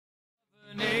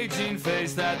aging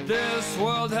face that this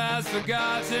world has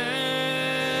forgotten.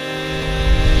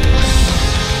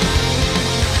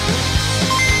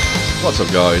 What's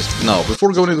up, guys? Now,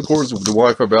 before going into the course of the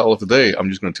Wi-Fi battle of the day, I'm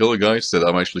just going to tell you guys that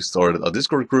I'm actually started a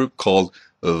Discord group called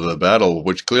The Battle,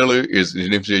 which clearly is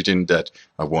an invitation that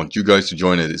I want you guys to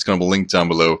join it. It's going to be linked down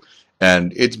below,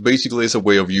 and it basically is a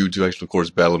way of you to actually, of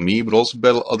course, battle me, but also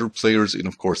battle other players in,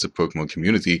 of course, the Pokemon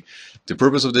community. The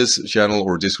purpose of this channel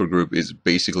or Discord group is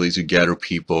basically to gather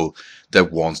people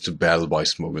that wants to battle by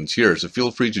smoke and tears. So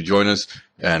feel free to join us,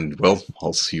 and, well,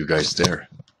 I'll see you guys there.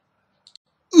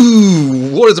 Ooh,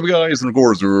 what is up, guys, and of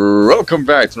course, welcome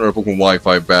back to another Pokemon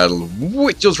Wi-Fi battle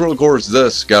with just of course, the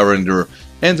Scavenger,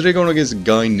 and today going against a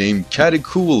guy named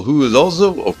Caddycool, who is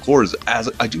also, of course, as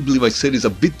I do believe I said is a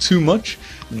bit too much,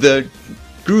 the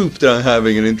group that I'm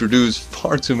having and introduced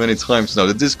far too many times now,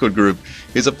 the Discord group,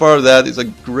 is a part of that. It's a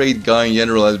great guy in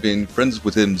general. I've been friends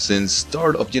with him since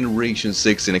start of Generation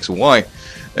 6 in X and Y.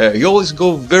 He always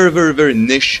go very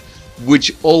niche,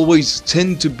 which always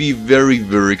tend to be very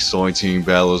exciting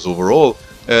battles overall.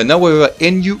 Now we have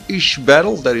an NU-ish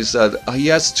battle, that is that he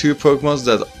has two Pokemons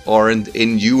that aren't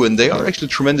NU, and they are actually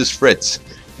tremendous threats.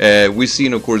 We've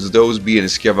seen, of course, those being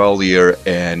Escavalier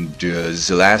and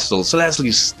Zelastl. Zelastl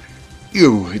is...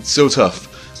 ew, it's so tough.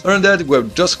 Other than that, we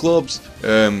have DUSCLOPS,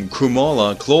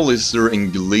 Kumala, Clawlister,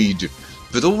 and Glade.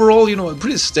 But overall, you know, a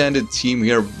pretty standard team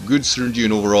here, good synergy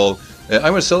and overall. I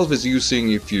myself is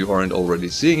using, if you aren't already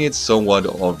seeing it, somewhat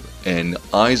of an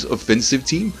Ice offensive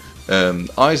team.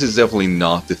 Ice is definitely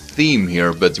not the theme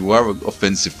here, but you have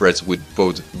offensive threats with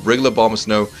both regular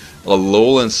Abomasnow,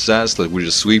 Alolan Saslet, which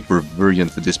is super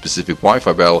brilliant for this specific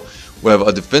Wi-Fi battle. We have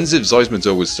a defensive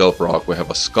Seismitoad with Stealth Rock, we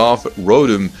have a Scarf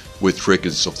Rotom with Trick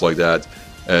and stuff like that.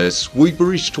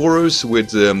 Sweeperish Tauros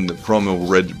with Promo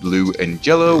Red, Blue, and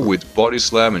Yellow with Body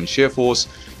Slam and Sheer Force.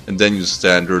 And then you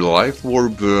standard Life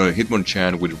Orb,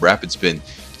 Hitmonchan with Rapid Spin.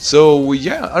 So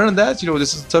yeah, other than that, you know,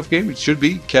 this is a tough game. It should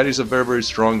be. Caddy's a very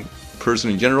strong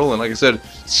person in general, and like I said,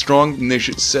 strong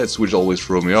niche sets which always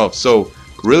throw me off. So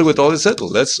really, with all this said,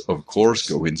 let's of course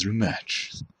go into the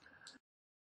match.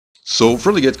 So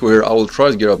for the get-go here, I will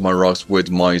try to get up my rocks with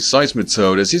my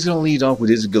Seismitoad, as he's gonna lead off with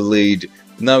his Glade.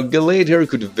 Now, Glade here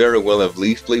could very well have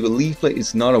Leaf Play, but Leaf Play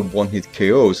is not a one-hit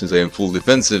KO since I am full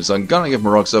defensive, so I'm gonna get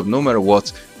my rocks up no matter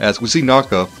what, as we see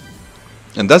knockoff.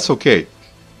 And that's okay,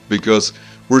 because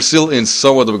we're still in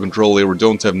somewhat of a control here. We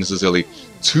don't have necessarily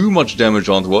too much damage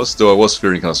onto us, though I was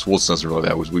fearing kind of Sword Sensor like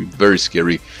that, which would be very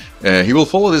scary. He will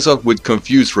follow this up with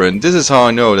Confuse Ray, and this is how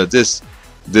I know that this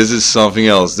is something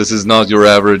else. This is not your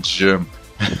average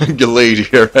Glade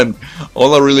here, and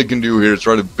all I really can do here is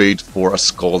try to bait for a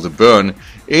Scalded Burn.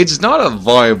 It's not a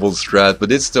viable strat,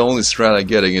 but it's the only strat I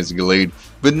get against Glade.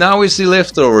 But now we see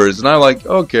leftovers, and I'm like,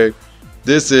 okay,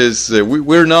 this is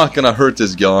we're not gonna hurt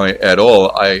this guy at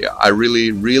all. I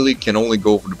really can only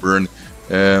go for the burn,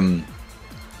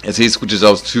 as he switches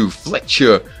out to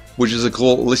Fletcher, which is a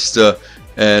Clawlister,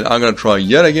 and I'm gonna try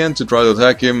yet again to try to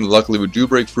attack him. Luckily we do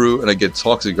break through, and I get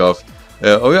Toxic off.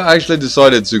 Oh yeah, I actually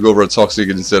decided to go for a Toxic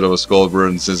instead of a Scald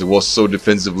Burn since it was so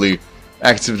defensively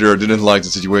active there. I didn't like the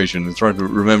situation. I'm trying to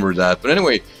remember that. But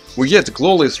anyway, we get the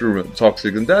Clawless through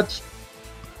Toxic, and that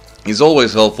is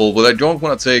always helpful, but I don't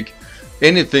want to take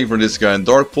anything from this guy, and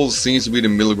Dark Pulse seems to be the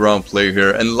middle ground play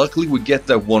here, and luckily we get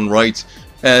that one right,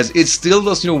 as it still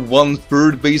does, you know,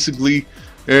 1/3 basically.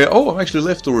 Oh, I'm actually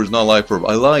leftovers, not Life Orb.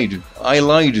 I lied.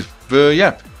 But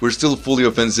yeah, we're still fully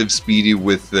offensive, speedy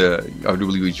with, I do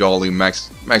believe, Jolly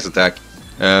max attack.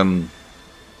 And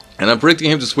I'm predicting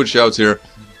him to switch out here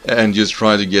and just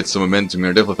try to get some momentum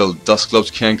here. Definitely felt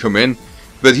DUSCLOPS can come in,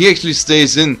 but he actually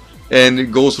stays in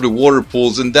and goes for the Water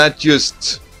Pulls, and that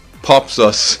just pops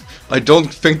us. I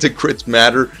don't think the crits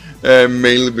matter,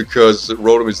 mainly because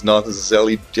Rotom is not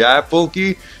necessarily that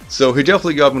bulky. So he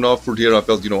definitely got me off for here. I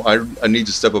felt, you know, I need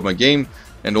to step up my game,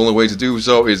 and the only way to do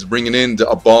so is bringing in the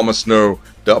Abomasnow,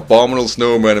 the Abominable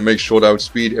Snowman, and make sure to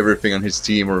outspeed everything on his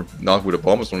team, or not with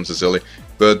Abomasnow necessarily,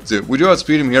 but we do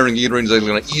outspeed him here, and Gatorade is actually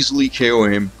going to easily KO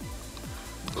him.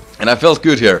 And I felt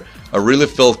good here. I really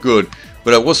felt good,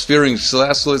 but I was fearing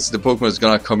Celestlets, the Pokemon is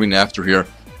going to come in after here,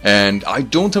 and I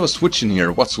don't have a switch in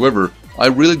here whatsoever. I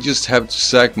really just have to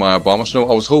sack my Abomasnow.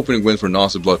 I was hoping it went for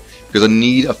Nasty Blood, because I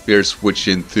need a fair switch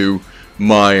into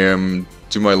my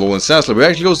Alolan Saslet. But it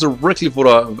actually goes directly for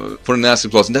the Nasty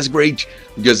Blood, and that's great,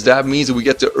 because that means that we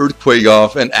get the Earthquake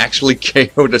off and actually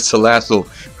KO the Salazzle,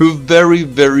 who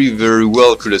very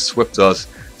well could have swept us.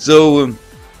 So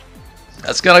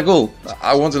that's kinda cool.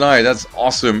 I won't deny, that's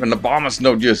awesome. And the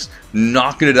Abomasnow just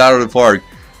knocking it out of the park.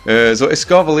 So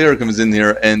Escavalier comes in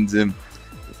here, and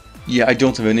yeah, I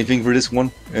don't have anything for this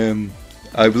one.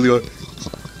 I believe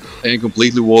and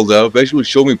completely walled out. Basically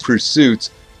show me pursuit.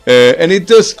 And it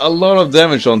does a lot of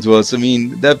damage onto us. I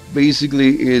mean, that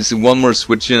basically is one more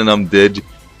switch in and I'm dead.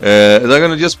 And I'm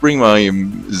gonna just bring my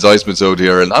Zeismiths out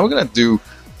here, and I'm gonna do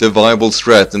the viable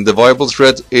strat. And the viable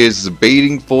strat is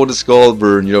baiting for the skull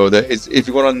burn. You know, that is, if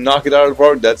you want to knock it out of the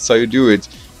park, that's how you do it.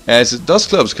 As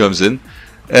DUSCLOPS comes in,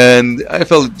 and I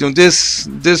felt, you know,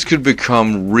 this could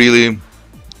become really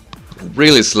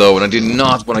slow, and I did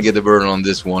not want to get the burn on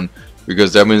this one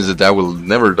because that means that will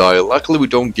never die. Luckily, we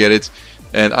don't get it.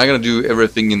 And I'm gonna do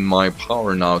everything in my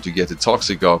power now to get the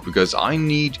toxic off, because I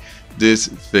need this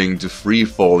thing to free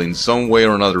fall in some way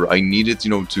or another. I need it,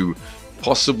 you know, to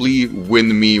possibly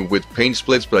win me with pain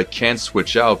splits, but I can't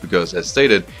switch out because, as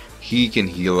stated, he can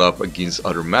heal up against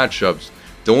other matchups.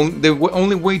 The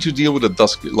only way to deal with the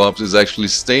DUSCLOPS is actually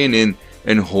staying in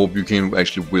and hope you can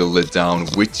actually whittle it down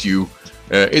with you.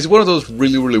 It's one of those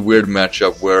really weird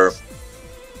matchup where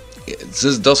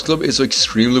since DUSCLOPS is so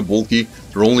extremely bulky,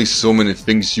 there are only so many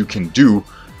things you can do,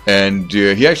 and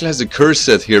he actually has a curse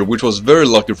set here, which was very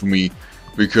lucky for me,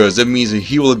 because that means that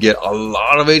he will get a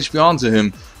lot of HP onto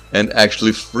him and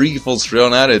actually free fall straight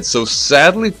on at it. So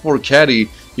sadly for Caddy,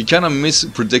 he kind of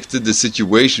mispredicted the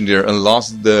situation there and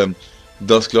lost the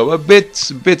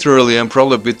DUSCLOPS a bit early, and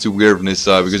probably a bit too weird from his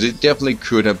side, because he definitely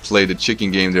could have played a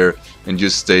chicken game there and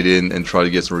just stayed in and tried to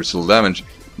get some residual damage.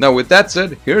 Now with that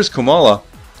said, here's Komala.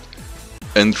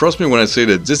 And trust me when I say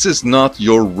that, this is not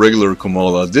your regular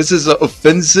Komala. This is an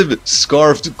offensive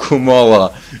scarfed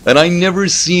Komala. And I never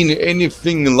seen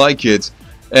anything like it.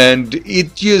 And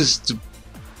it just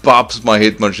pops my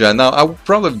Hitmonchan. Now, I would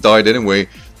probably have died anyway.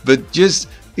 But just,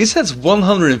 it has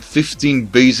 115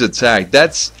 base attack.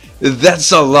 That's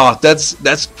a lot.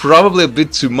 That's probably a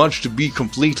bit too much, to be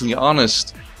completely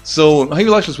honest. So, how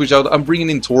you actually switch out? I'm bringing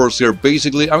in Tauros here.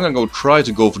 Basically, I'm gonna try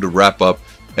to go for the wrap up.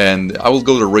 And I will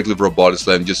go directly for a body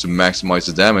slam just to maximize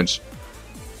the damage.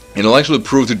 And it'll actually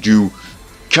prove to do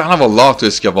kind of a lot to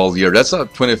Escavalier. That's a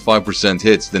 25%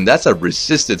 hit. Then that's a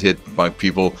resisted hit by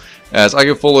people. As I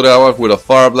can follow that up with a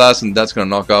Fire Blast, and that's going to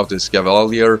knock out the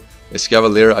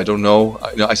Escavalier. I don't know.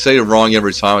 I say it wrong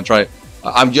every time.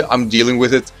 I'm dealing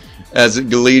with it. As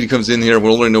Gallade comes in here, we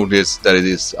already know that it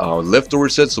is leftover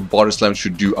set, so body slam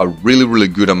should do a really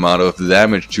good amount of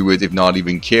damage to it, if not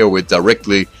even KO it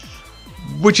directly.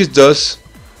 Which it does,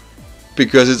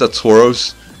 because it's a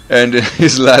Tauros, and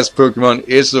his last Pokemon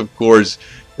is of course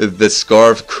the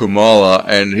Scarf Komala,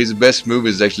 and his best move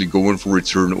is actually going for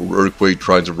Return or Earthquake,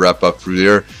 trying to wrap up through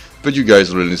there. But you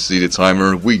guys already see the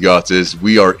timer, we got this,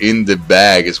 we are in the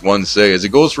bag, as one say. As it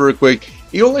goes for Earthquake,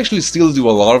 it'll actually still do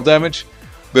a lot of damage,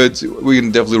 but we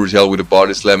can definitely retell with a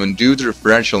Body Slam, and due to the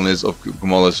fragilness of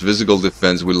Komala's physical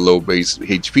defense with low base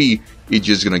HP, it's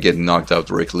just gonna get knocked out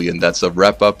directly, and that's a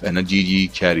wrap up and a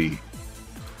GG Caddy.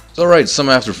 So alright, some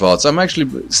afterthoughts. I'm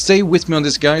actually, stay with me on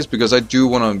this guys, because I do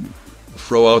want to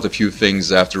throw out a few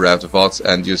things after afterthoughts,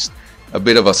 and just a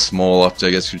bit of a small update,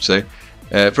 I guess you could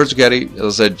say. First to Caddy,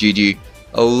 as I said, GG.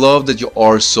 I love that you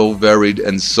are so varied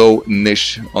and so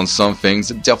niche on some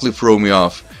things. It definitely throw me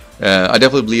off. I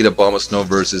definitely believe that Bomber Snow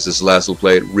versus his last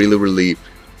play really,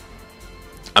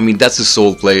 I mean, that's a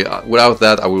soul play. Without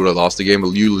that, I would have lost the game.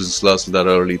 But you lose that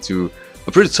early to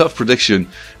a pretty tough prediction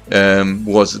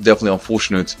was definitely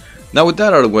unfortunate. Now, with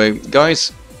that out of the way,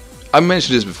 guys, I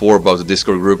mentioned this before about the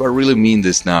Discord group. I really mean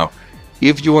this now.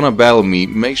 If you want to battle me,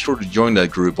 make sure to join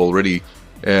that group already.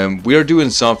 We are doing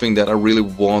something that I really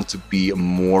want to be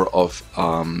more of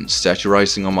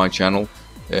staturizing on my channel.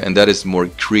 And that is the more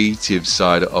creative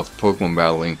side of Pokemon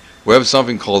battling. We have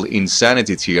something called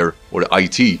Insanity Tier, or the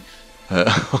IT,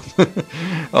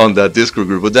 on that Discord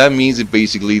group. But that means it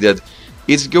basically that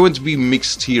it's going to be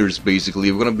mixed tiers,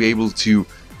 basically. We're going to be able to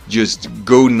just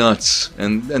go nuts,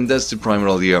 and that's the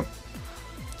primary idea.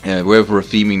 We have for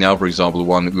theming now, for example,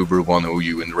 one Uber, one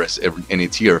OU, and the rest any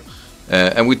tier.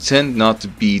 And we tend not to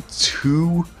be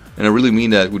too, and I really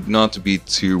mean that, would not to be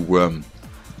too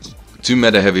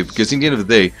meta heavy, because in the end of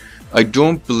the day, I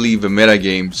don't believe the meta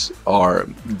games are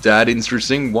that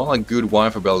interesting. While a good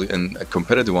Wi-Fi battle and a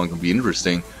competitive one can be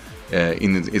interesting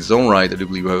in its own right, I do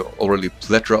believe we have already a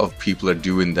plethora of people are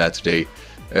doing that today.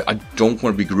 I don't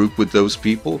want to be grouped with those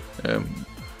people.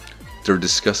 They're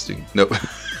disgusting. No.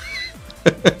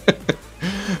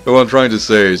 What I'm trying to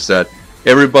say is that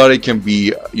everybody can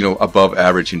be, you know, above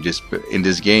average in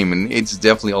this game, and it's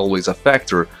definitely always a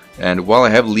factor. And while I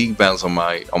have league battles on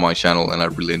my channel, and I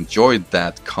really enjoyed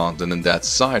that content and that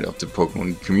side of the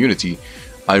Pokemon community,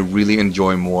 I really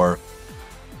enjoy more.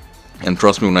 And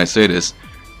trust me when I say this,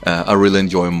 I really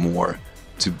enjoy more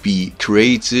to be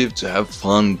creative, to have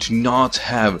fun, to not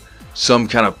have some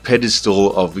kind of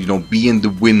pedestal of, you know, being the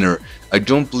winner. I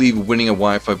don't believe winning a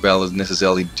Wi-Fi battle is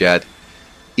necessarily that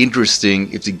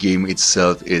interesting if the game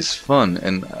itself is fun.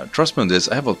 And trust me on this,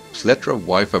 I have a plethora of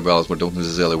Wi-Fi battles where I don't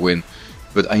necessarily win,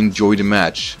 but I enjoy the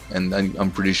match, and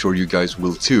I'm pretty sure you guys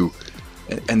will too.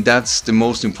 And that's the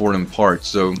most important part.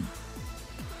 So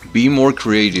be more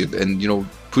creative and, you know,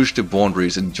 push the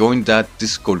boundaries and join that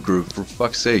Discord group, for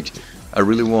fuck's sake. I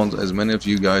really want as many of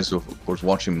you guys who are, of course,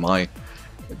 watching my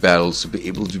battles to be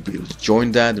able to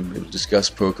join that and be able to discuss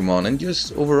Pokemon and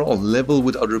just overall level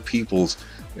with other people's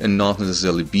and not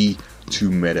necessarily be too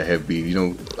meta heavy. You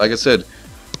know, like I said,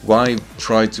 why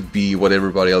try to be what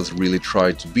everybody else really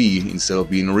tried to be instead of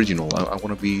being original? I want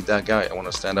to be that guy. I want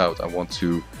to stand out. I want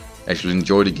to actually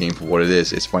enjoy the game for what it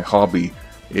is. It's my hobby.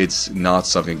 It's not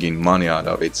something I gain money out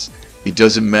of. It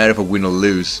doesn't matter if I win or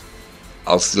lose.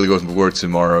 I'll still go to work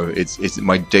tomorrow. It's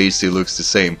my day still looks the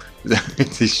same.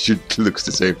 It should looks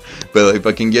the same. But if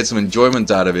I can get some enjoyment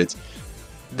out of it,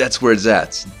 that's where it's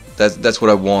at. That's what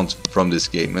I want from this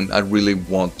game, and I really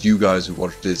want you guys who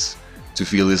watch this to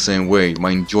feel the same way.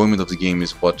 My enjoyment of the game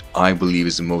is what I believe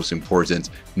is the most important,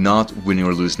 not winning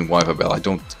or losing the Wi-Fi battle. I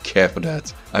don't care for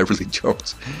that. I really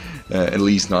don't. At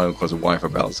least not because of Wi-Fi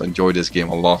battles. I enjoy this game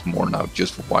a lot more now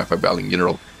just for Wi-Fi battle in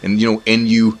general. And you know,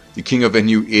 NU, the king of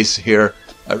NU is here.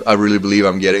 I really believe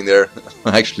I'm getting there.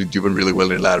 I'm actually doing really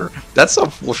well in the ladder. That's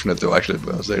unfortunate though, actually,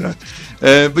 but I'll say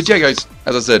that. But yeah, guys,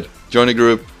 as I said, join the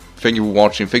group. Thank you for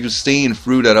watching. Thank you for staying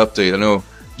through that update. I know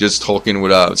just talking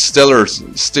with a stellar,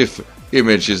 stiff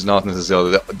image is not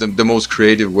necessarily the most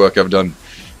creative work I've done.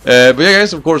 But yeah,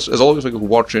 guys, of course, as always, thank you for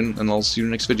watching, and I'll see you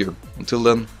in the next video. Until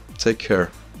then, take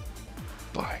care.